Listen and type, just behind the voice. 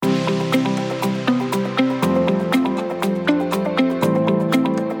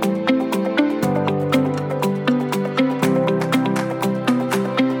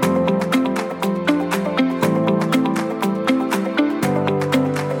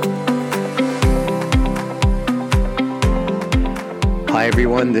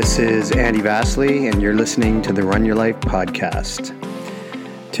everyone, this is Andy Vasily, and you're listening to the Run Your Life podcast.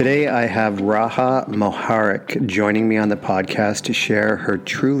 Today I have Raha Moharek joining me on the podcast to share her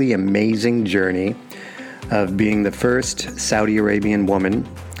truly amazing journey of being the first Saudi Arabian woman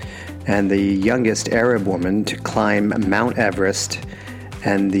and the youngest Arab woman to climb Mount Everest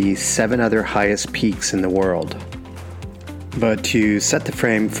and the 7 other highest peaks in the world. But to set the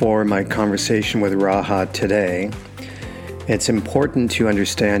frame for my conversation with Raha today, it's important to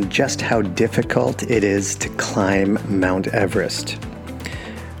understand just how difficult it is to climb Mount Everest.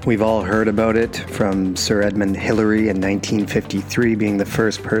 We've all heard about it, from Sir Edmund Hillary in 1953 being the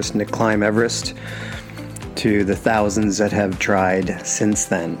first person to climb Everest, to the thousands that have tried since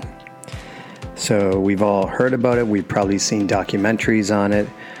then. So we've all heard about it, we've probably seen documentaries on it,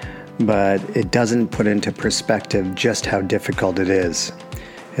 but it doesn't put into perspective just how difficult it is.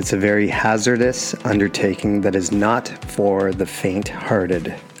 It's a very hazardous undertaking that is not for the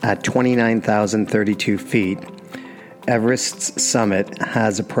faint-hearted. At 29,032 feet, Everest's summit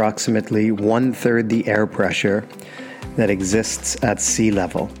has approximately 1/3 the air pressure that exists at sea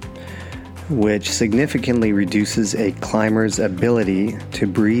level, which significantly reduces a climber's ability to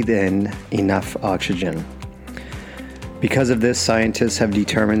breathe in enough oxygen. Because of this, scientists have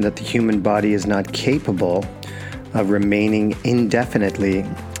determined that the human body is not capable of remaining indefinitely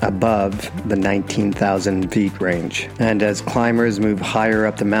above the 19,000 feet range. And as climbers move higher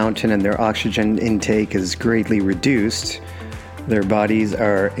up the mountain and their oxygen intake is greatly reduced, their bodies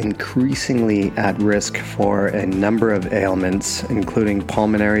are increasingly at risk for a number of ailments, including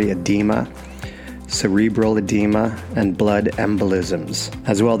pulmonary edema, cerebral edema, and blood embolisms.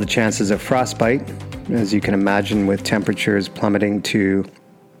 As well, the chances of frostbite, as you can imagine, with temperatures plummeting to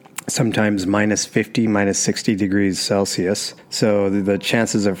sometimes minus 50, minus 60 degrees Celsius. So the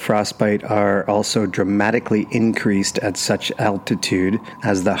chances of frostbite are also dramatically increased at such altitude,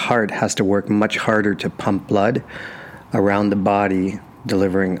 as the heart has to work much harder to pump blood around the body,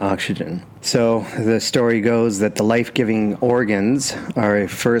 delivering oxygen. So the story goes that the life-giving organs are a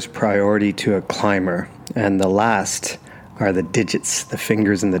first priority to a climber, and the last are the digits, the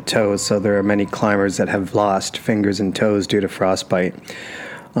fingers and the toes. So there are many climbers that have lost fingers and toes due to frostbite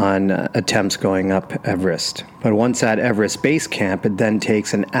on attempts going up Everest. But once at Everest Base Camp, it then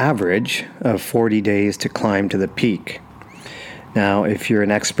takes an average of 40 days to climb to the peak. Now, if you're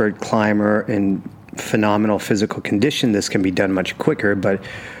an expert climber in phenomenal physical condition, this can be done much quicker, but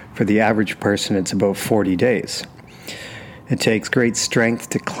for the average person, it's about 40 days. It takes great strength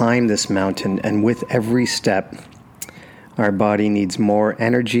to climb this mountain, and with every step, our body needs more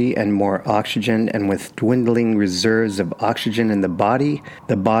energy and more oxygen, and with dwindling reserves of oxygen in the body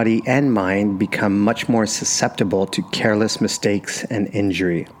and mind become much more susceptible to careless mistakes and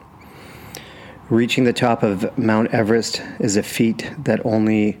injury. Reaching the top of Mount Everest is a feat that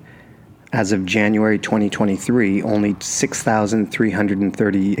only, as of January 2023, only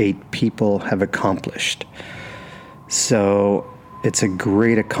 6,338 people have accomplished. So it's a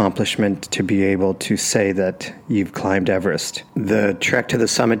great accomplishment to be able to say that you've climbed Everest. The trek to the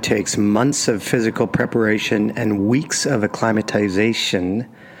summit takes months of physical preparation and weeks of acclimatization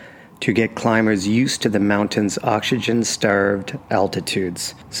to get climbers used to the mountain's oxygen-starved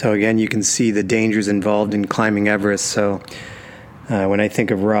altitudes. So again, you can see the dangers involved in climbing Everest. So when I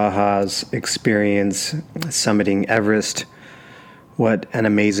think of Raha's experience summiting Everest, what an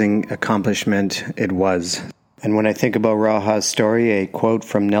amazing accomplishment it was. And when I think about Raha's story, a quote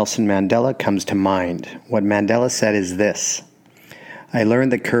from Nelson Mandela comes to mind. What Mandela said is this: "I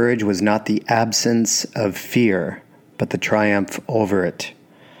learned that courage was not the absence of fear, but the triumph over it.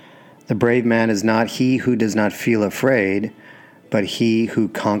 The brave man is not he who does not feel afraid, but he who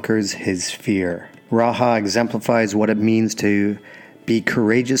conquers his fear." Raha exemplifies what it means to be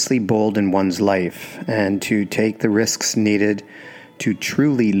courageously bold in one's life and to take the risks needed to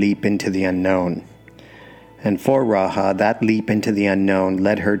truly leap into the unknown. And for Raha, that leap into the unknown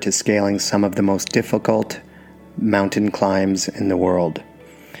led her to scaling some of the most difficult mountain climbs in the world.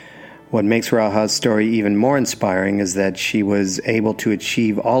 What makes Raha's story even more inspiring is that she was able to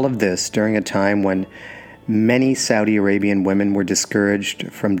achieve all of this during a time when many Saudi Arabian women were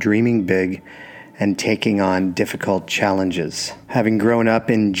discouraged from dreaming big and taking on difficult challenges. Having grown up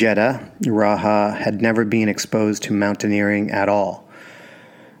in Jeddah, Raha had never been exposed to mountaineering at all.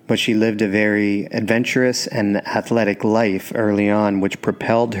 But she lived a very adventurous and athletic life early on, which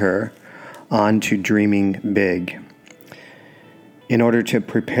propelled her on to dreaming big. In order to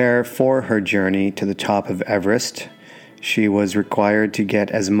prepare for her journey to the top of Everest, she was required to get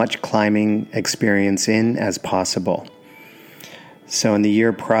as much climbing experience in as possible. So in the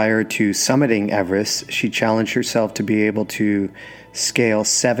year prior to summiting Everest, she challenged herself to be able to scale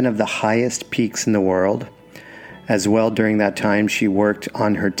 7 of the highest peaks in the world. As well, during that time, she worked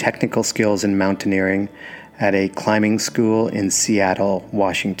on her technical skills in mountaineering at a climbing school in Seattle,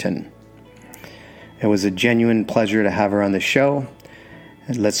 Washington. It was a genuine pleasure to have her on the show.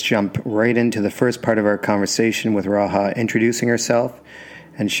 And let's jump right into the first part of our conversation with Raha introducing herself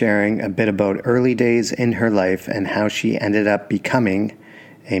and sharing a bit about early days in her life and how she ended up becoming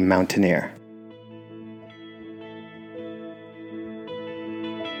a mountaineer.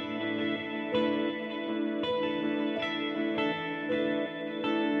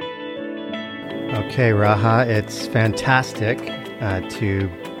 Okay, Raha, it's fantastic to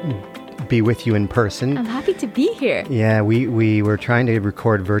be with you in person. I'm happy to be here. Yeah, we were trying to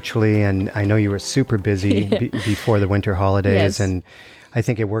record virtually, and I know you were super busy before the winter holidays, Yes. and I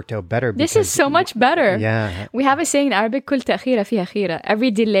think it worked out better. This is so much better. Yeah. We have a saying in Arabic, كل تأخير فيها خيرة.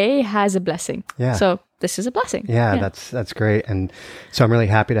 Every delay has a blessing. Yeah. So this is a blessing. Yeah, that's great. And so I'm really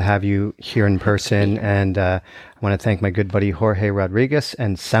happy to have you here in person. And I want to thank my good buddy Jorge Rodriguez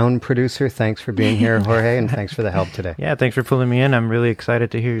and sound producer. Thanks for being here, Jorge, and thanks for the help today. Yeah, thanks for pulling me in. I'm really excited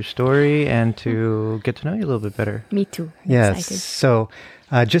to hear your story and to get to know you a little bit better. Me too. Yes. Excited. So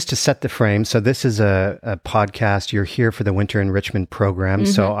just to set the frame, so this is a podcast. You're here for the Winter Enrichment Program.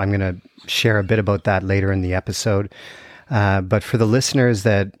 So I'm going to share a bit about that later in the episode. But for the listeners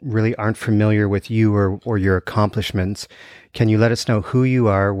that really aren't familiar with you or your accomplishments, can you let us know who you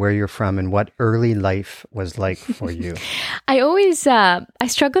are, where you're from, and what early life was like for you? I always I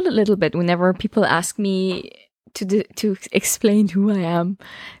struggle a little bit whenever people ask me to explain who I am,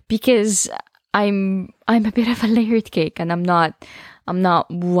 because I'm a bit of a layered cake, and I'm not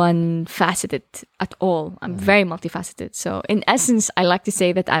one faceted at all. I'm very multifaceted. So in essence, I like to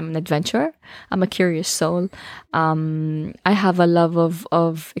say that I'm an adventurer. I'm a curious soul. I have a love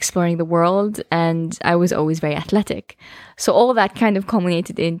of exploring the world, and I was always very athletic. So all that kind of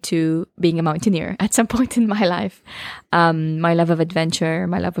culminated into being a mountaineer at some point in my life. My love of adventure,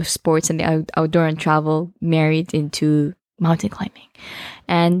 my love of sports and the outdoor and travel married into mountain climbing.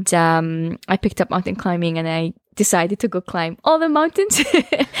 And I picked up mountain climbing, and I decided to go climb all the mountains.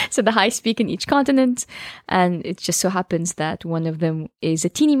 So the highest peak in each continent. And it just so happens that one of them is a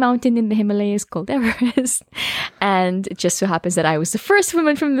teeny mountain in the Himalayas called Everest. And it just so happens that I was the first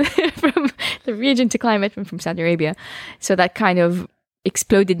woman from the region to climb it, from Saudi Arabia. So that kind of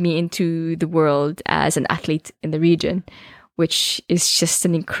exploded me into the world as an athlete in the region, which is just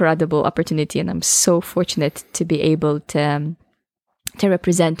an incredible opportunity. And I'm so fortunate to be able to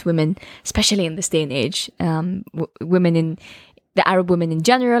represent women, especially in this day and age, women in the Arab women in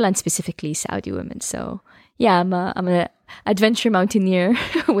general, and specifically Saudi women. So yeah, I'm an adventure mountaineer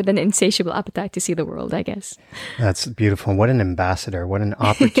with an insatiable appetite to see the world, I guess. That's beautiful. What an ambassador. What an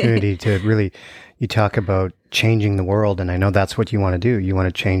opportunity to really, you talk about changing the world. And I know that's what you want to do. You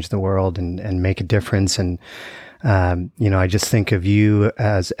want to change the world and make a difference. And I just think of you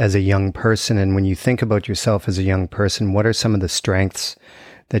as a young person. And when you think about yourself as a young person, what are some of the strengths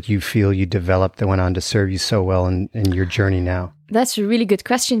that you feel you developed that went on to serve you so well in your journey now? That's a really good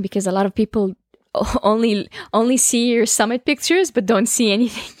question, because a lot of people only see your summit pictures, but don't see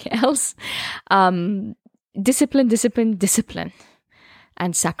anything else. Discipline,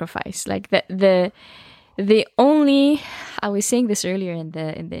 and sacrifice. Like the only, I was saying this earlier in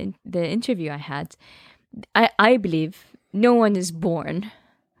the interview I had. I believe no one is born,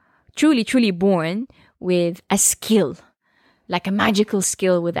 truly born with a skill, like a magical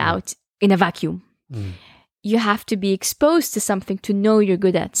skill in a vacuum. You have to be exposed to something to know you're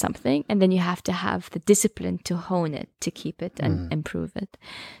good at something, and then you have to have the discipline to hone it, to keep it and improve it.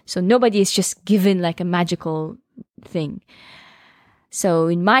 So nobody is just given like a magical thing. So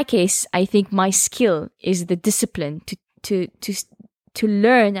in my case, I think my skill is the discipline to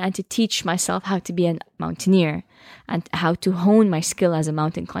learn and to teach myself how to be a mountaineer and how to hone my skill as a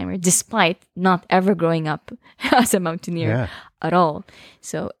mountain climber, despite not ever growing up as a mountaineer at all.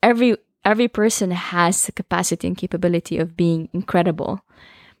 So every person has the capacity and capability of being incredible,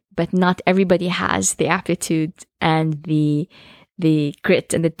 but not everybody has the aptitude and the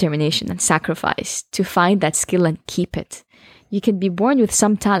grit and determination and sacrifice to find that skill and keep it. You can be born with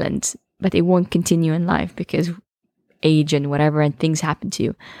some talent, but it won't continue in life because age and whatever and things happen to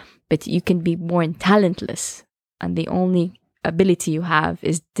you. But you can be born talentless, and the only ability you have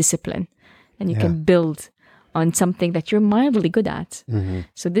is discipline, and you can build on something that you're mildly good at.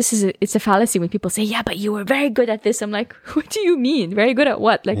 So it's a fallacy when people say, yeah, but you were very good at this. I'm like, what do you mean? Very good at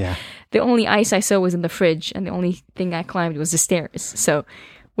what? Like the only ice I saw was in the fridge, and the only thing I climbed was the stairs. So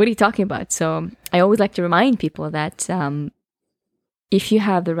what are you talking about? So I always like to remind people that if you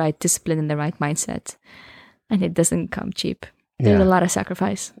have the right discipline and the right mindset, and it doesn't come cheap. There's a lot of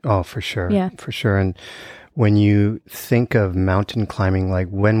sacrifice. Oh, for sure. Yeah. For sure. And when you think of mountain climbing, like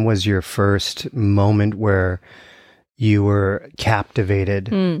when was your first moment where you were captivated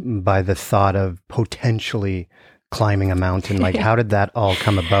by the thought of potentially climbing a mountain? Like, how did that all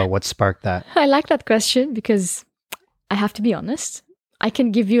come about? What sparked that? I like that question because I have to be honest. I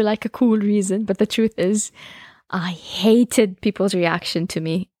can give you like a cool reason, but the truth is I hated people's reaction to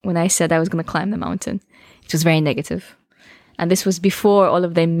me when I said I was going to climb the mountain. It was very negative. And this was before all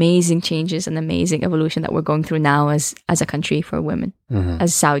of the amazing changes and amazing evolution that we're going through now as a country for women,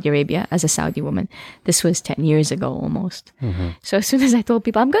 as Saudi Arabia, as a Saudi woman. This was 10 years ago almost. So as soon as I told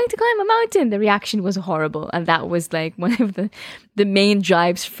people, I'm going to climb a mountain, the reaction was horrible. And that was like one of the main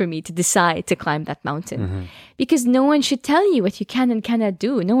drives for me to decide to climb that mountain. Because no one should tell you what you can and cannot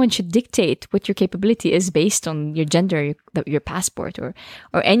do. No one should dictate what your capability is based on your gender, your passport, or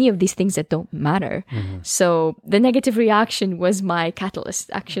any of these things that don't matter. So the negative reaction was my catalyst,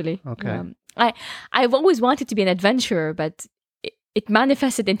 actually. Okay. I've always wanted to be an adventurer, but it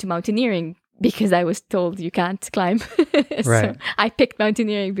manifested into mountaineering because I was told you can't climb. So I picked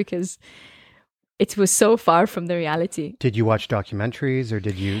mountaineering because it was so far from the reality. Did you watch documentaries or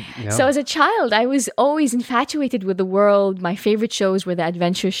did you know? So as a child, I was always infatuated with the world. My favorite shows were the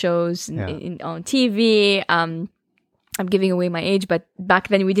adventure shows on TV. I'm giving away my age, but back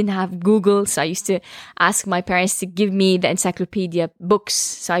then we didn't have Google. So I used to ask my parents to give me the encyclopedia books.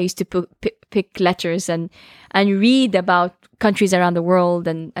 So I used to pick letters and read about countries around the world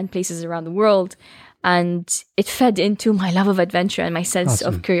and places around the world. And it fed into my love of adventure and my sense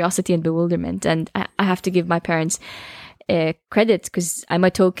of curiosity and bewilderment. And I have to give my parents credit because I'm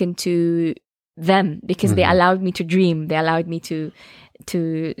a token to them because they allowed me to dream. They allowed me to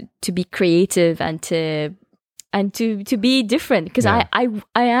be creative and to be different because I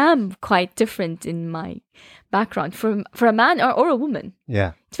am quite different in my background for a man or a woman.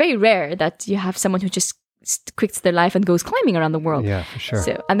 Yeah. It's very rare that you have someone who just quits their life and goes climbing around the world. Yeah, for sure.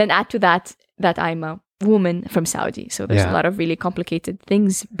 So, and then add to that I'm a woman from Saudi. So there's a lot of really complicated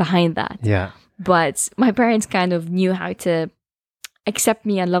things behind that. Yeah. But my parents kind of knew how to accept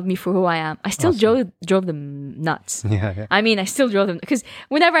me and love me for who I am. I still drove them nuts. Yeah. I mean, I still drove them because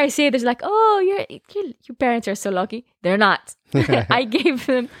whenever I say there's like, oh, your parents are so lucky. They're not. I gave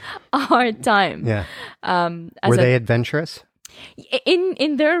them a hard time. Yeah. Were they adventurous?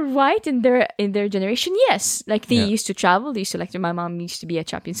 In their in their generation, yes. Like they used to travel. They used to my mom used to be a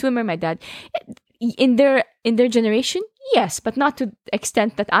champion swimmer. My dad, in their generation, yes, but not to the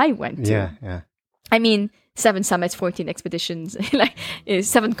extent that I went to. Yeah. I mean, 7 summits, 14 expeditions,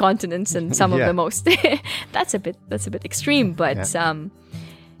 7 continents, and some of the most. That's a bit extreme, but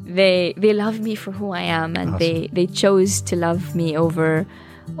they love me for who I am, and they chose to love me over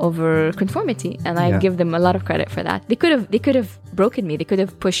conformity, and I give them a lot of credit for that. They could have broken me. They could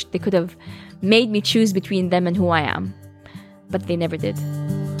have pushed. They could have made me choose between them and who I am, but they never did.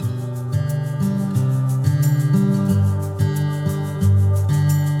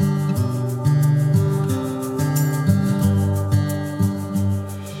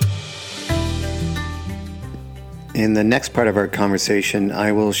 In the next part of our conversation,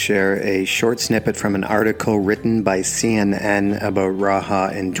 I will share a short snippet from an article written by CNN about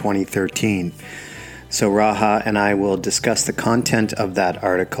Raha in 2013. So Raha and I will discuss the content of that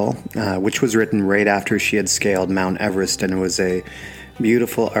article, which was written right after she had scaled Mount Everest, and it was a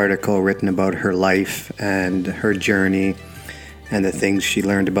beautiful article written about her life and her journey and the things she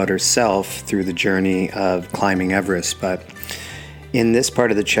learned about herself through the journey of climbing Everest. But in this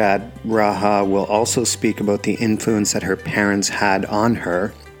part of the chat, Raha will also speak about the influence that her parents had on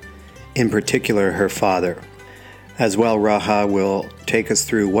her, in particular her father. As well, Raha will take us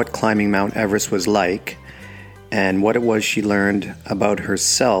through what climbing Mount Everest was like and what it was she learned about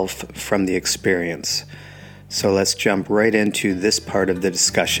herself from the experience. So let's jump right into this part of the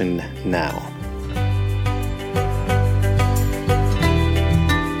discussion now.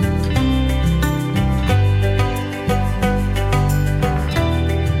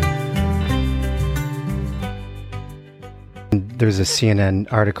 There's a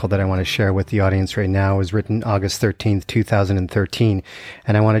CNN article that I want to share with the audience right now. It was written August 13th, 2013.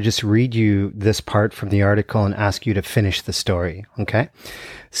 And I want to just read you this part from the article and ask you to finish the story. Okay.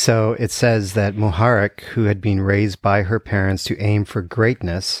 So it says that Muharraq, who had been raised by her parents to aim for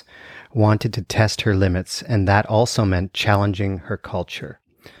greatness, wanted to test her limits. And that also meant challenging her culture.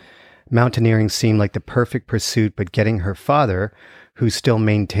 Mountaineering seemed like the perfect pursuit, but getting her father, who still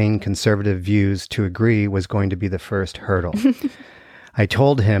maintained conservative views, to agree was going to be the first hurdle. I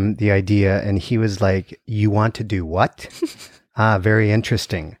told him the idea and he was like, "You want to do what?" Very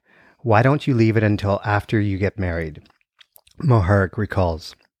interesting. Why don't you leave it until after you get married? Moharik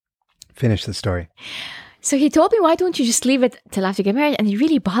recalls. Finish the story. So he told me, why don't you just leave it till after you get married? And it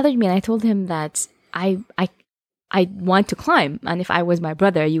really bothered me. And I told him that I want to climb. And if I was my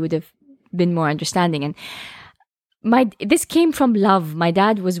brother, you would have been more understanding. And this came from love. My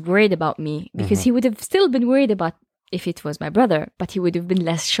dad was worried about me because he would have still been worried about if it was my brother, but he would have been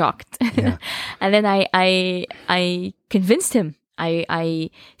less shocked. Yeah. And then I convinced him. I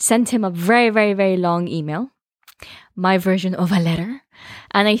sent him a very, very, very long email, my version of a letter.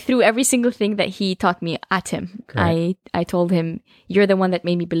 And I threw every single thing that he taught me at him. I told him, you're the one that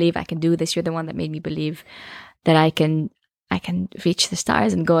made me believe I can do this. You're the one that made me believe that I can reach the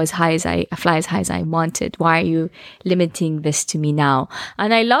stars and go as high as fly as high as I wanted. Why are you limiting this to me now?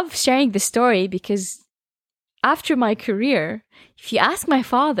 And I love sharing the story because after my career, if you ask my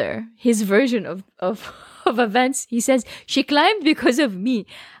father his version of events, he says, she climbed because of me.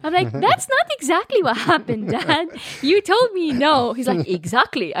 I'm like, that's not exactly what happened, Dad. You told me no. He's like,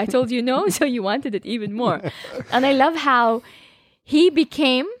 exactly. I told you no, so you wanted it even more. And I love how he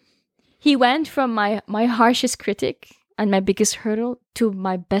went from my harshest critic and my biggest hurdle to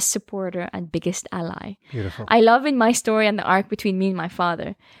my best supporter and biggest ally. Beautiful. I love in my story and the arc between me and my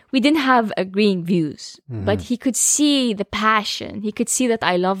father, we didn't have agreeing views, but he could see the passion. He could see that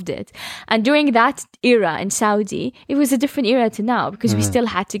I loved it. And during that era in Saudi, it was a different era to now because we still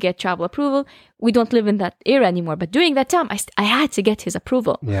had to get travel approval. We don't live in that era anymore. But during that time, I had to get his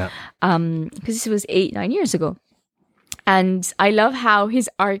approval. Yeah. Because this was 8-9 years ago. And I love how his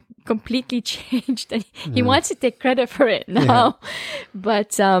art completely changed. And he wants to take credit for it now. Yeah.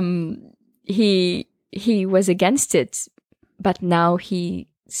 But he was against it. But now he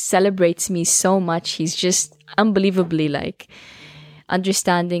celebrates me so much. He's just unbelievably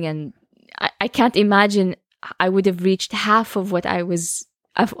understanding. And I can't imagine I would have reached half of what I've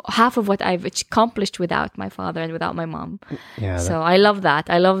accomplished without my father and without my mom. Yeah. So I love that.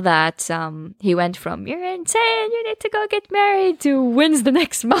 He went from, you're insane, you need to go get married, to wins the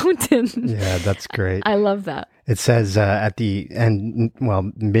next mountain. Yeah, that's great. I love that. It says at the end,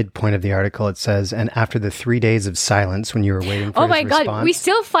 midpoint of the article, it says, and after the 3 days of silence when you were waiting for his response. Oh my God, we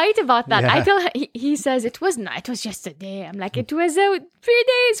still fight about that. Yeah. He says, it was just a day. I'm like, it was 3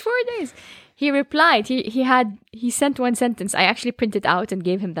 days, 4 days. He replied, he sent one sentence. I actually printed out and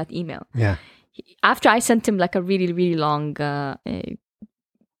gave him that email. Yeah. After I sent him a really, really long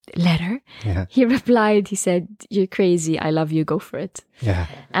letter, he replied, he said, you're crazy. I love you. Go for it. Yeah.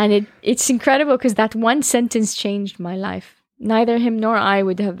 And it's incredible because that one sentence changed my life. Neither him nor I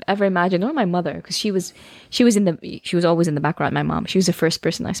would have ever imagined, nor my mother, because she was always in the background. My mom, she was the first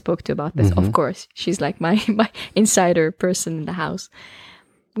person I spoke to about this. Of course, she's like my insider person in the house.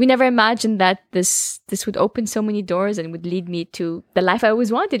 We never imagined that this would open so many doors and would lead me to the life I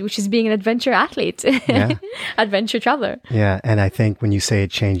always wanted, which is being an adventure athlete, adventure traveler. Yeah, and I think when you say it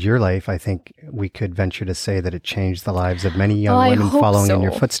changed your life, I think we could venture to say that it changed the lives of many young women following in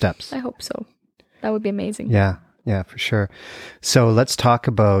your footsteps. I hope so. That would be amazing. Yeah, for sure. So let's talk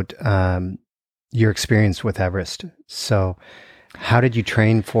about your experience with Everest. So how did you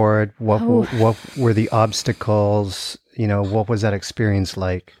train for it? What were the obstacles? What was that experience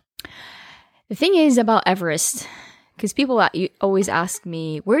like? The thing is about Everest, because people always ask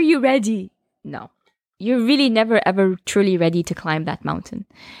me, were you ready? No, you're really never, ever truly ready to climb that mountain.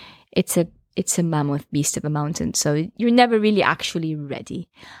 It's a mammoth beast of a mountain. So you're never really actually ready.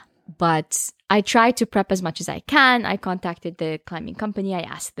 But I try to prep as much as I can. I contacted the climbing company. I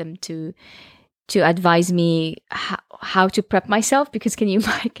asked them to advise me how to prep myself, because can you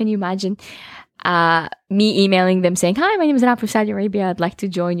imagine me emailing them saying, hi, my name is Anna from Saudi Arabia. I'd like to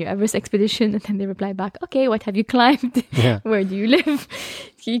join your Everest expedition. And then they reply back, okay, what have you climbed? Yeah. Where do you live?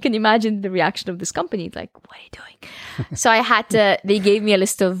 You can imagine the reaction of this company. It's like, what are you doing? So they gave me a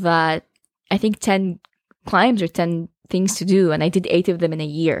list of, I think 10 climbs or 10 things to do. And I did 8 of them in a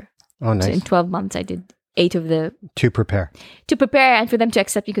year. Oh, nice. So in 12 months, I did 8 of the... To prepare and for them to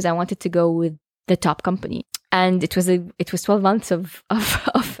accept, because I wanted to go with the top company. And it was 12 months of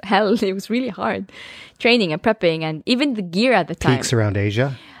hell. It was really hard, training and prepping, and even the gear at the time. Peaks around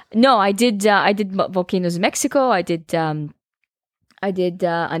Asia? No, I did volcanoes in Mexico. I did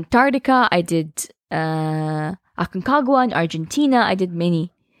Antarctica. I did Aconcagua in Argentina. I did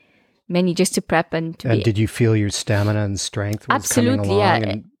many just to prep and to. And did you feel your stamina and strength was absolutely coming along? Yeah.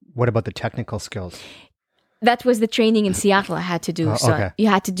 And what about the technical skills? That was the training in Seattle I had to do. So you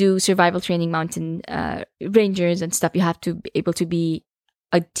had to do survival training, mountain rangers and stuff. You have to be able to be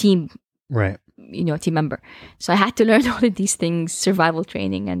a team, right? Team member. So I had to learn all of these things: survival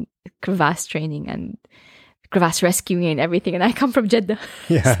training and crevasse training and crevasse rescuing and everything. And I come from Jeddah.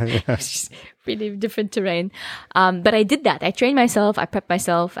 Yeah. It's just really different terrain. But I did that. I trained myself. I prepped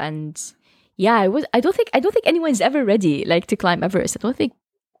myself. And yeah, I don't think anyone's ever ready like to climb Everest. I don't think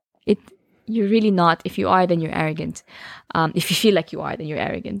it. You're really not. If you are, then you're arrogant. If you feel like you are, then you're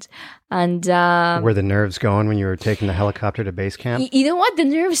arrogant. And were the nerves going when you were taking the helicopter to base camp? You know what? The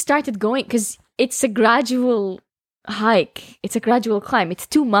nerves started going because it's a gradual hike. It's a gradual climb. It's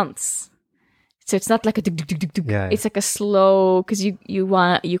 2 months. So it's not like a Yeah. It's like a slow, because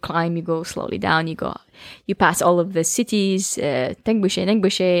you climb, you go slowly down, you pass all of the cities, Tengboche,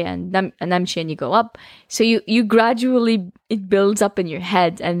 Nengboche, and Namche, and you go up. So you gradually, it builds up in your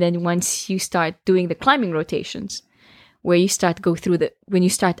head, and then once you start doing the climbing rotations, where you start when you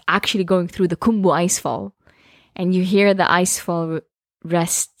start actually going through the Khumbu icefall, and you hear the icefall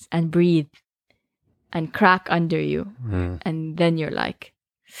rest and breathe and crack under you, and then you're like,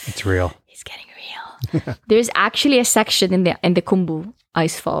 it's real. It's getting real. There's actually a section in the Khumbu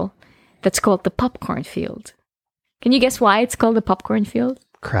icefall that's called the popcorn field. Can you guess why it's called the popcorn field?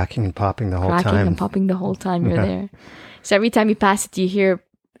 Cracking and popping the whole time. Cracking and popping the whole time you're there. So every time you pass it, you hear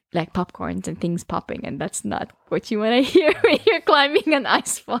like popcorns and things popping, and that's not what you want to hear when you're climbing an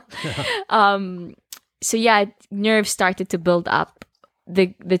icefall. So yeah, nerves started to build up.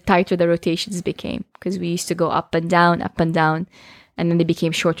 The tighter the rotations became, because we used to go up and down, and then they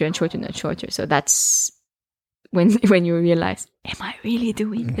became shorter and shorter and shorter. So that's when you realize, am I really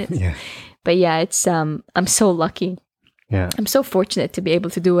doing this? Yeah. But yeah, it's I'm so lucky. Yeah. I'm so fortunate to be able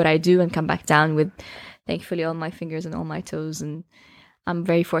to do what I do and come back down with, thankfully, all my fingers and all my toes. And I'm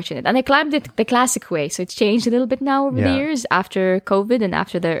very fortunate. And I climbed it the classic way. So it's changed a little bit now over the years, after COVID and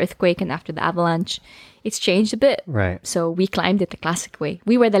after the earthquake and after the avalanche. It's changed a bit. Right. So we climbed it the classic way.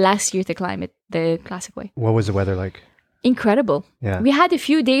 We were the last year to climb it the classic way. What was the weather like? Incredible. Yeah. We had a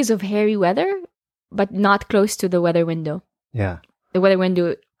few days of hairy weather, but not close to the weather window. Yeah. The weather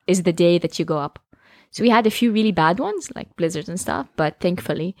window is the day that you go up. So we had a few really bad ones, like blizzards and stuff, but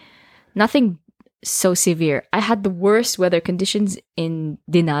thankfully, nothing so severe. I had the worst weather conditions in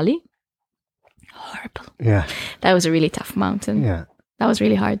Denali. Horrible. Yeah. That was a really tough mountain. Yeah. That was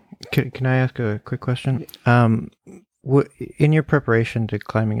really hard. Can I ask a quick question? In your preparation to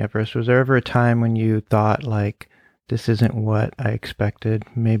climbing Everest, was there ever a time when you thought like, this isn't what I expected?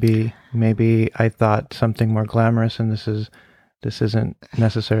 Maybe I thought something more glamorous, and this isn't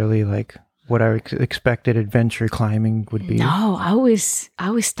necessarily like what I expected adventure climbing would be. No, I was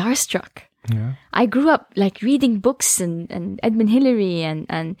starstruck. Yeah. I grew up like reading books and Edmund Hillary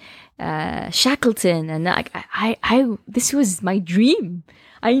and Shackleton, and I this was my dream.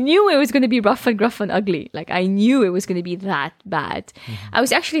 I knew it was going to be rough and gruff and ugly. Like I knew it was going to be that bad. Mm-hmm. I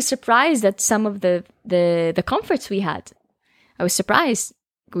was actually surprised at some of the comforts we had. I was surprised.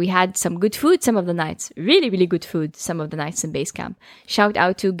 We had some good food some of the nights. Really, really good food some of the nights in base camp. Shout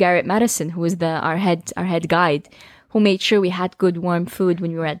out to Garrett Madison, who was our head guide, who made sure we had good warm food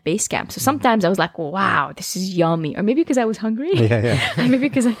when we were at base camp. So sometimes I was like, wow, this is yummy. Or maybe because I was hungry. Yeah. Maybe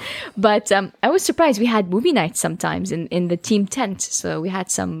because I was surprised. We had movie nights sometimes in the team tent. So we had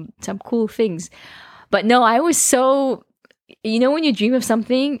some cool things. But no, I was so, when you dream of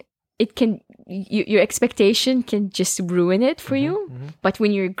something, it can, your expectation can just ruin it for you. Mm-hmm. But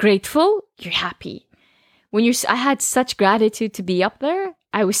when you're grateful, you're happy. I had such gratitude to be up there.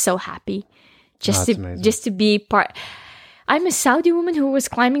 I was so happy. Just to be part. I'm a Saudi woman who was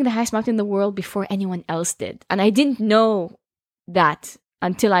climbing the highest mountain in the world before anyone else did. And I didn't know that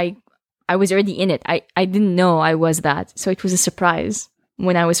until I was already in it. I didn't know I was that. So it was a surprise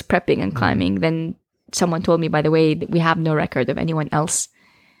when I was prepping and climbing. Then someone told me, by the way, that we have no record of anyone else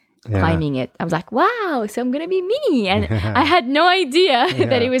climbing it. I was like, wow, so I'm going to be me. And I had no idea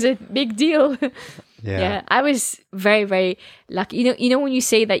that it was a big deal. Yeah, I was very, very lucky. You know when you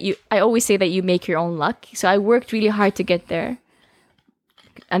say that I always say that you make your own luck. So I worked really hard to get there,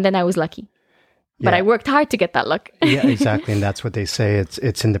 and then I was lucky. But I worked hard to get that luck. Yeah, exactly, and that's what they say.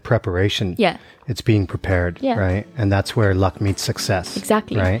 It's in the preparation. Yeah, it's being prepared. Yeah. Right, and that's where luck meets success.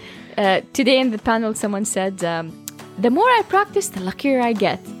 Exactly. Right. Today in the panel, someone said, "The more I practice, the luckier I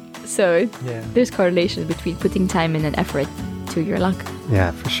get." So there's correlation between putting time in and effort to your luck. Yeah,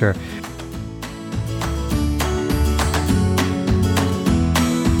 for sure.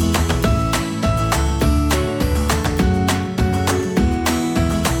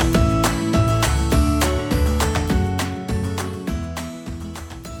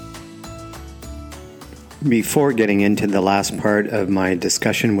 Before getting into the last part of my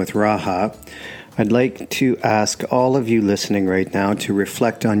discussion with Raha, I'd like to ask all of you listening right now to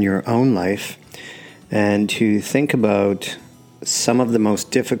reflect on your own life and to think about some of the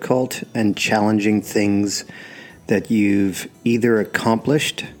most difficult and challenging things that you've either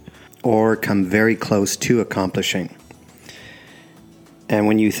accomplished or come very close to accomplishing. And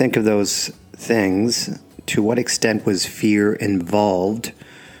when you think of those things, to what extent was fear involved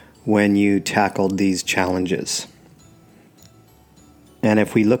when you tackled these challenges? And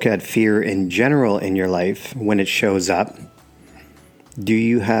if we look at fear in general in your life, when it shows up, do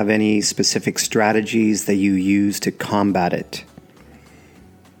you have any specific strategies that you use to combat it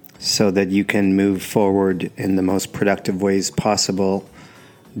so that you can move forward in the most productive ways possible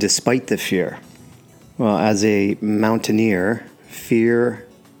despite the fear? Well, as a mountaineer, fear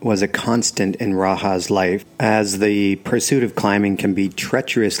was a constant in Raha's life, as the pursuit of climbing can be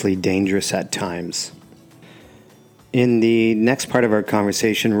treacherously dangerous at times. In the next part of our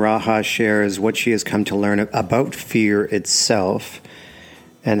conversation, Raha shares what she has come to learn about fear itself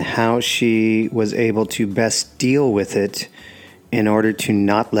and how she was able to best deal with it in order to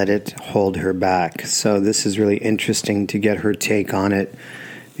not let it hold her back. So this is really interesting to get her take on it,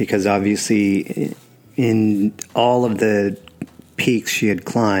 because obviously in all of the peaks she had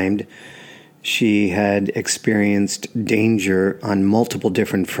climbed, she had experienced danger on multiple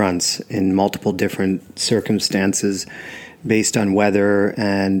different fronts in multiple different circumstances based on weather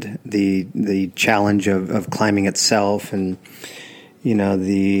and the challenge of climbing itself and, you know,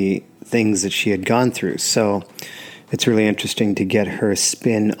 the things that she had gone through. So it's really interesting to get her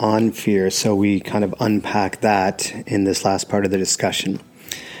spin on fear. So we kind of unpack that in this last part of the discussion.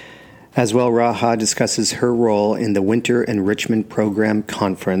 As well, Raha discusses her role in the Winter Enrichment Program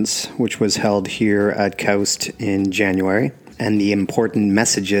Conference, which was held here at KAUST in January, and the important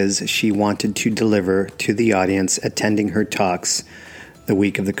messages she wanted to deliver to the audience attending her talks the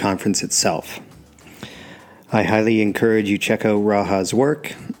week of the conference itself. I highly encourage you check out Raha's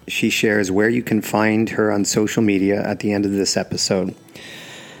work. She shares where you can find her on social media at the end of this episode.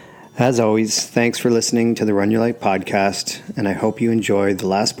 As always, thanks for listening to the Run Your Life podcast, and I hope you enjoyed the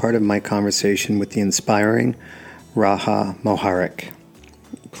last part of my conversation with the inspiring Raha Moharek.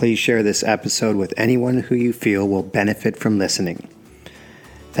 Please share this episode with anyone who you feel will benefit from listening.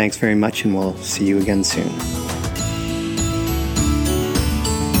 Thanks very much, and we'll see you again soon.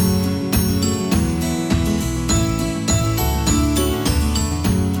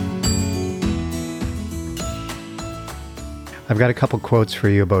 I've got a couple quotes for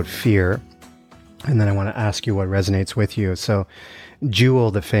you about fear, and then I want to ask you what resonates with you. So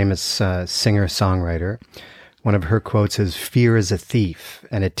Jewel, the famous singer-songwriter, one of her quotes is, "Fear is a thief,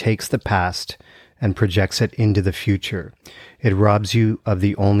 and it takes the past and projects it into the future. It robs you of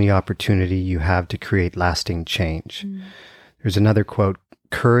the only opportunity you have to create lasting change." There's another quote,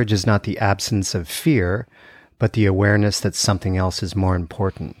 "Courage is not the absence of fear, but the awareness that something else is more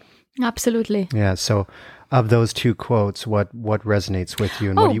important." Absolutely. Yeah, so of those two quotes, what resonates with you,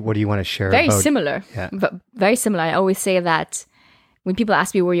 and what do you want to share very about? Similar. Yeah. But very similar. I always say that when people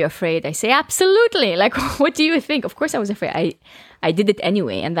ask me, were you afraid? I say, absolutely. Like, what do you think? Of course I was afraid. I did it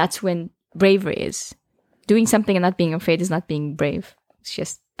anyway. And that's when bravery is. Doing something and not being afraid is not being brave. It's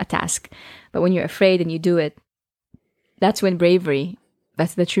just a task. But when you're afraid and you do it, that's when bravery,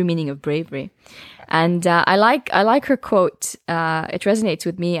 that's the true meaning of bravery. And I like her quote. It resonates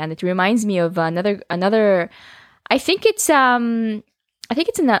with me, and it reminds me of another. I think it's an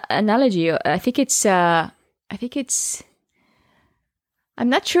analogy. I think it's. I'm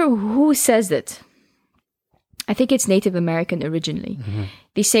not sure who says it. I think it's Native American originally. Mm-hmm.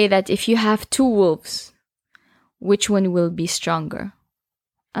 They say that if you have two wolves, which one will be stronger?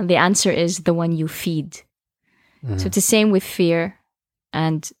 And the answer is the one you feed. Mm-hmm. So it's the same with fear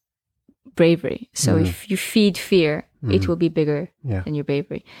and bravery. So if you feed fear, it will be bigger than your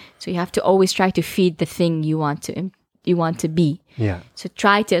bravery. So you have to always try to feed the thing you want to be. Yeah. So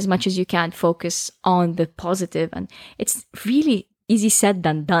try to, as much as you can, focus on the positive, and it's really easy said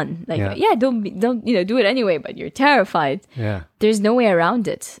than done. Like, don't do it anyway, but you're terrified. Yeah. There's no way around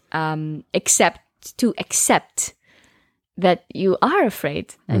it, except to accept that you are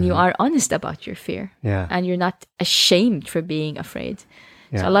afraid and you are honest about your fear. Yeah. And you're not ashamed for being afraid.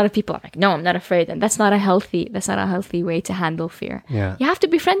 Yeah. So a lot of people are like, no, I'm not afraid. And that's not a healthy way to handle fear. Yeah. You have to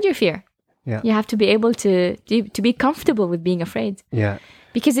befriend your fear. Yeah. You have to be able to be comfortable with being afraid. Yeah.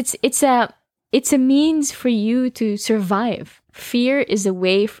 Because it's a means for you to survive. Fear is a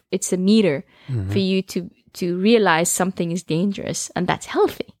way, it's a meter for you to realize something is dangerous, and that's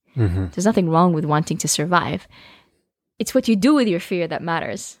healthy. Mm-hmm. There's nothing wrong with wanting to survive. It's what you do with your fear that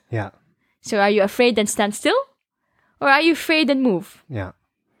matters. Yeah. So are you afraid and stand still? Or are you afraid and move? Yeah.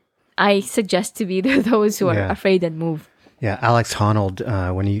 I suggest to be those who are afraid and move. Yeah, Alex Honnold,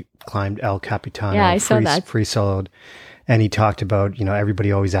 when he climbed El Capitan, free soloed, And he talked about,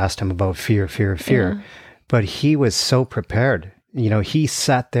 everybody always asked him about fear. Yeah. But he was so prepared. He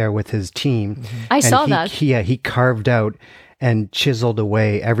sat there with his team. I saw that. He carved out and chiseled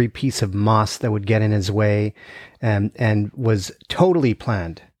away every piece of moss that would get in his way, and was totally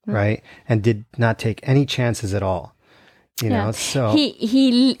planned, right? And did not take any chances at all. So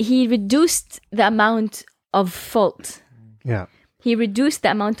he reduced the amount of fault. Yeah. He reduced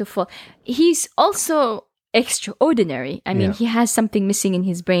the amount of fault. He's also extraordinary. I mean, he has something missing in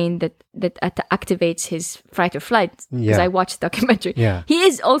his brain that activates his fight or flight. Because I watched the documentary. Yeah. He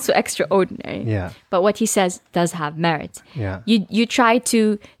is also extraordinary. Yeah. But what he says does have merit. Yeah. You try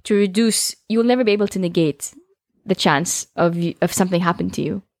to reduce. You'll never be able to negate the chance of something happening to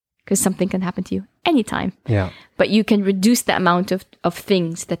you, because something can happen to you anytime. Yeah. But you can reduce the amount of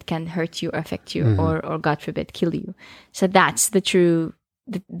things that can hurt you or affect you, or God forbid, kill you. So that's the true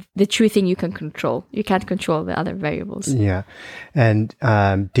thing you can control. You can't control the other variables. Yeah. And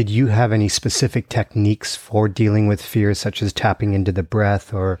did you have any specific techniques for dealing with fear, such as tapping into the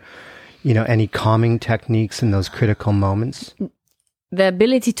breath, or, any calming techniques in those critical moments? The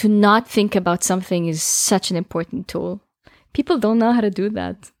ability to not think about something is such an important tool. People don't know how to do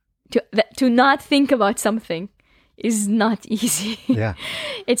that. To not think about something is not easy. Yeah.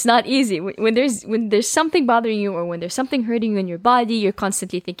 It's not easy. When there's something bothering you, or when there's something hurting you in your body, you're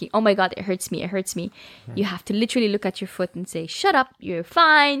constantly thinking, oh my God, it hurts me. You have to literally look at your foot and say, shut up, you're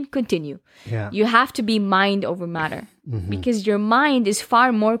fine, continue. Yeah. You have to be mind over matter, because your mind is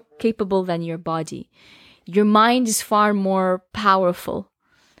far more capable than your body. Your mind is far more powerful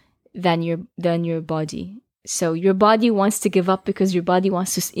than your body. So your body wants to give up because your body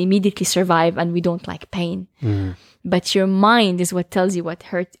wants to immediately survive, and we don't like pain. But your mind is what tells you what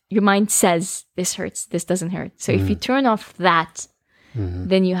hurts. Your mind says, this hurts, this doesn't hurt. So if you turn off that,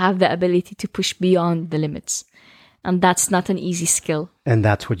 then you have the ability to push beyond the limits. And that's not an easy skill. And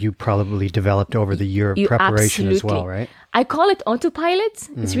that's what you probably developed over the year of preparation as well, right? I call it autopilot.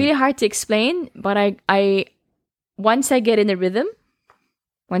 It's really hard to explain, but I once I get in a rhythm,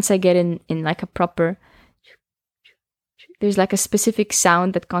 once I get in like a proper... There's like a specific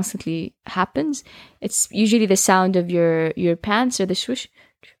sound that constantly happens. It's usually the sound of your pants, or the swoosh.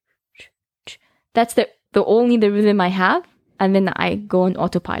 That's the only rhythm I have, and then I go on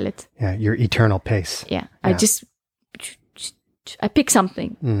autopilot. Yeah, your eternal pace. Yeah. I pick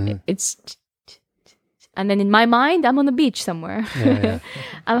something. It's, and then in my mind, I'm on the beach somewhere. Yeah.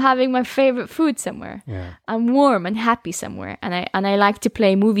 I'm having my favorite food somewhere. Yeah. I'm warm and happy somewhere, and I like to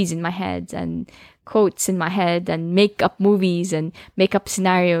play movies in my head and quotes in my head and make up movies and make up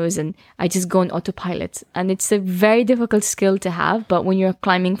scenarios, and I just go on autopilot. And it's a very difficult skill to have, but when you're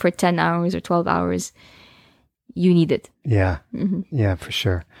climbing for 10 hours or 12 hours, you need it. Yeah. Yeah, for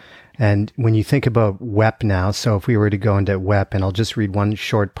sure. And when you think about WEP now, so if we were to go into WEP, and I'll just read one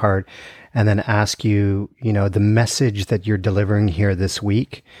short part and then ask you, the message that you're delivering here this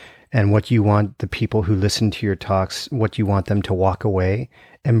week, and what you want the people who listen to your talks, what you want them to walk away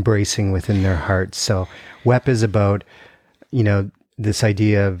embracing within their hearts. So WEP is about, this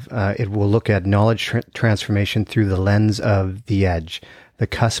idea of, it will look at knowledge transformation through the lens of the edge, the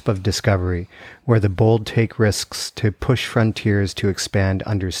cusp of discovery, where the bold take risks to push frontiers, to expand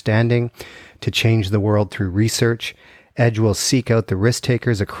understanding, to change the world through research. Edge will seek out the risk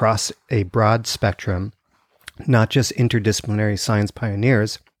takers across a broad spectrum, not just interdisciplinary science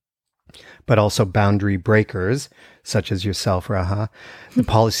pioneers, but also boundary breakers, such as yourself, Raha, the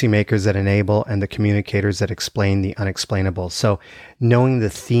policymakers that enable, and the communicators that explain the unexplainable. So knowing the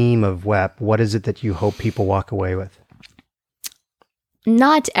theme of WEP, what is it that you hope people walk away with?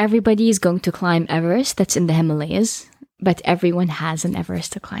 Not everybody is going to climb Everest, that's in the Himalayas, but everyone has an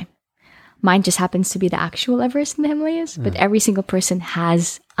Everest to climb. Mine just happens to be the actual Everest in the Himalayas, but every single person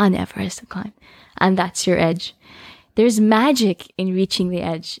has an Everest to climb. And that's your edge. There's magic in reaching the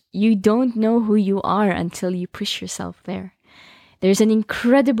edge. You don't know who you are until you push yourself there. There's an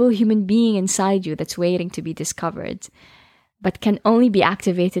incredible human being inside you that's waiting to be discovered, but can only be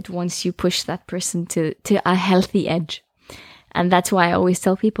activated once you push that person to a healthy edge. And that's why I always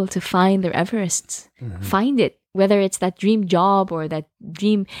tell people to find their Everests. Find it, whether it's that dream job or that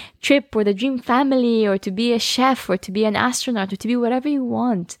dream trip or the dream family, or to be a chef or to be an astronaut or to be whatever you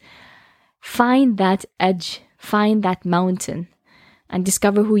want. Find that edge, find that mountain, and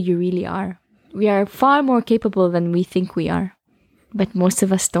discover who you really are. We are far more capable than we think we are, but most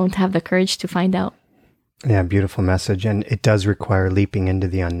of us don't have the courage to find out. Yeah, beautiful message. And it does require leaping into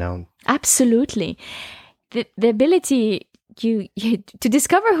the unknown. Absolutely. The ability to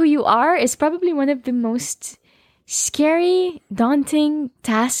discover who you are is probably one of the most scary, daunting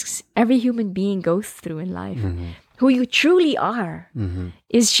tasks every human being goes through in life. who you truly are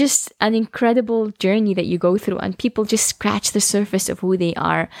is just an incredible journey that you go through, and people just scratch the surface of who they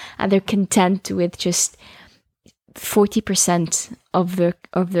are, and they're content with just 40% of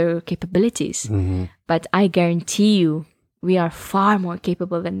their capabilities. But I guarantee you, we are far more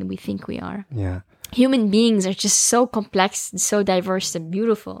capable than we think we are. Yeah. Human beings are just so complex and so diverse and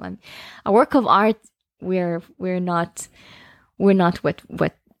beautiful. And a work of art, we're not what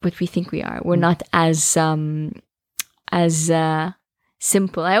we think we are. We're not as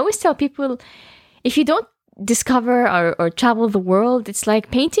simple. I always tell people, if you don't discover or travel the world, it's like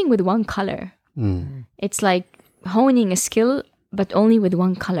painting with one color. It's like honing a skill, but only with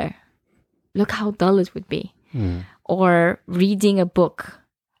one color. Look how dull it would be. Or reading a book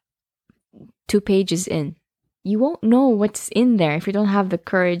 2 pages in. You won't know what's in there if you don't have the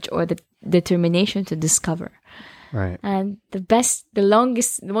courage or the determination to discover. Right. And the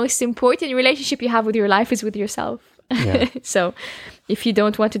most important relationship you have with your life is with yourself. Yeah. So if you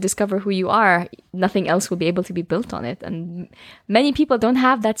don't want to discover who you are, nothing else will be able to be built on it. And many people don't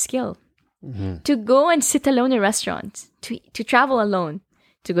have that skill. To go and sit alone in a restaurant, to travel alone,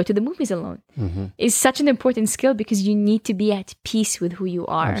 to go to the movies alone is such an important skill, because you need to be at peace with who you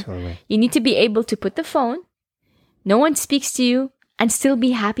are. Absolutely. You need to be able to put the phone, no one speaks to you, and still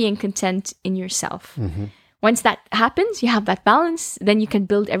be happy and content in yourself. Once that happens, you have that balance, then you can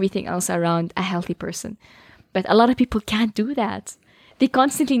build everything else around a healthy person. But a lot of people can't do that. They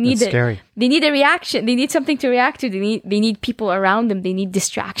constantly need scary. They need a reaction. They need something to react to. They need people around them. They need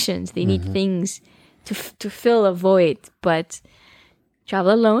distractions. They need things to fill a void. But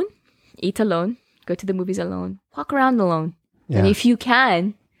travel alone, eat alone, go to the movies alone, walk around alone. Yeah. And if you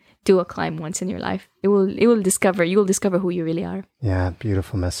can, do a climb once in your life. You will discover who you really are. Yeah,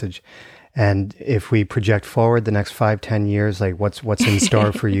 beautiful message. And if we project forward the next 5-10 years, like what's in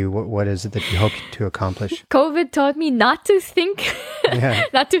store for you? What is it that you hope to accomplish? COVID taught me not to think,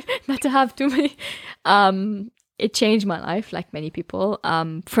 not to have too many. It changed my life, like many people.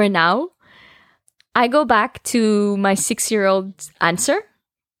 For now, I go back to my 6-year-old answer.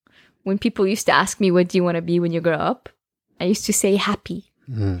 When people used to ask me, what do you want to be when you grow up? I used to say happy.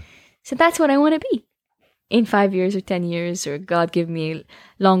 So that's what I want to be. In 5 years or 10 years, or God give me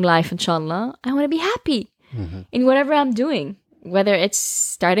long life, inshallah, I want to be happy in whatever I'm doing. Whether it's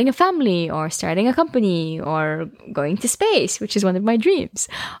starting a family, or starting a company, or going to space, which is one of my dreams,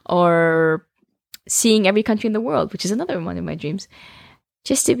 or seeing every country in the world, which is another one of my dreams.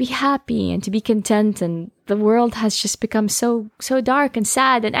 Just to be happy and to be content. And the world has just become so dark and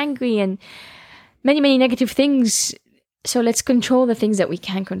sad and angry and many, many negative things. So let's control the things that we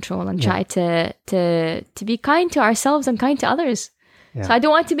can control and try to be kind to ourselves and kind to others. Yeah. So I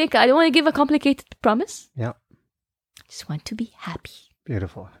don't want to give a complicated promise. Yeah. I just want to be happy.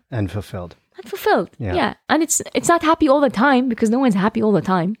 Beautiful. And fulfilled. Yeah. And it's not happy all the time, because no one's happy all the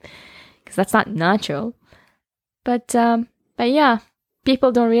time, because that's not natural. But yeah,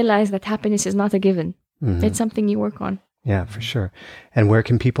 people don't realize that happiness is not a given. It's something you work on. Yeah, for sure. And where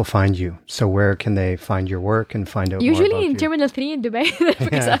can people find you? So where can they find your work and find out more about you? Usually in Terminal 3 in Dubai.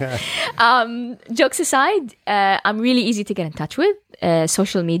 Jokes aside, I'm really easy to get in touch with.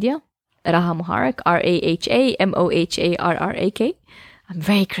 Social media, Raha Moharrak, RAHA I'm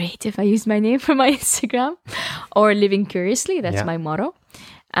very creative. I use my name for my Instagram. Or Living Curiously, that's my motto.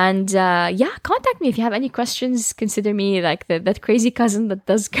 And contact me if you have any questions. Consider me like that crazy cousin that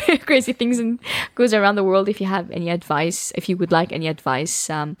does crazy things and goes around the world. If you have any advice, if you would like any advice,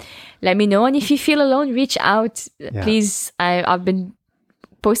 let me know. And if you feel alone, reach out. Please. I've been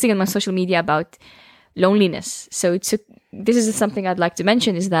posting on my social media about loneliness. So this is something I'd like to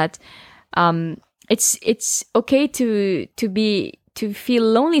mention, is that it's okay to feel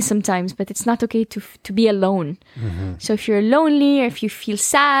lonely sometimes, but it's not okay to be alone. So if you're lonely, or if you feel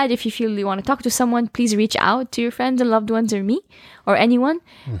sad, if you feel you want to talk to someone, please reach out to your friends and loved ones, or me, or anyone.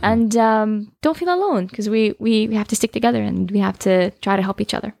 And don't feel alone, because we have to stick together, and we have to try to help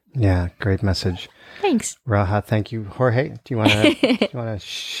each other. Yeah, great message. Thanks. Raha, thank you. Jorge, do you want to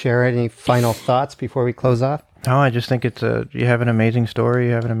share any final thoughts before we close off? No, I just think you have an amazing story.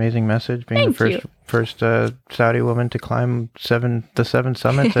 You have an amazing message. Being the first Saudi woman to climb the seven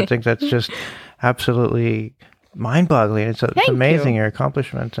summits, I think that's just absolutely mind-boggling. It's amazing, your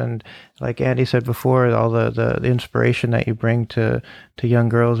accomplishments. And like Andy said before, all the inspiration that you bring to young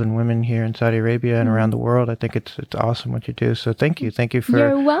girls and women here in Saudi Arabia and around the world, I think it's awesome what you do. So thank you for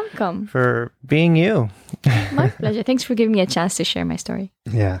you're welcome for being you. My pleasure. Thanks for giving me a chance to share my story.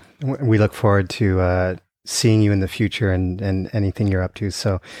 Yeah, we look forward to seeing you in the future and anything you're up to.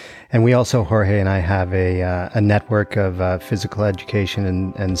 So, and we also, Jorge and I, have a network of physical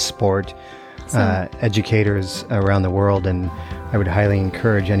education and sport educators around the world, and I would highly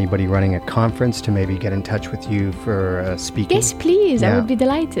encourage anybody running a conference to maybe get in touch with you for speaking. Yes, please. I would be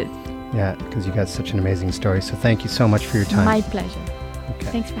delighted. Yeah, because you got such an amazing story. So thank you so much for your time. My pleasure. Okay.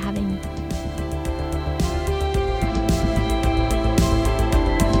 Thanks for having me.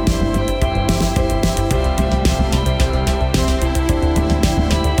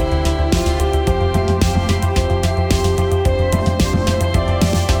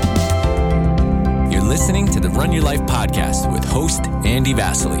 You're listening to the Run Your Life podcast with host Andy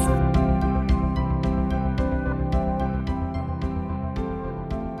Vasily.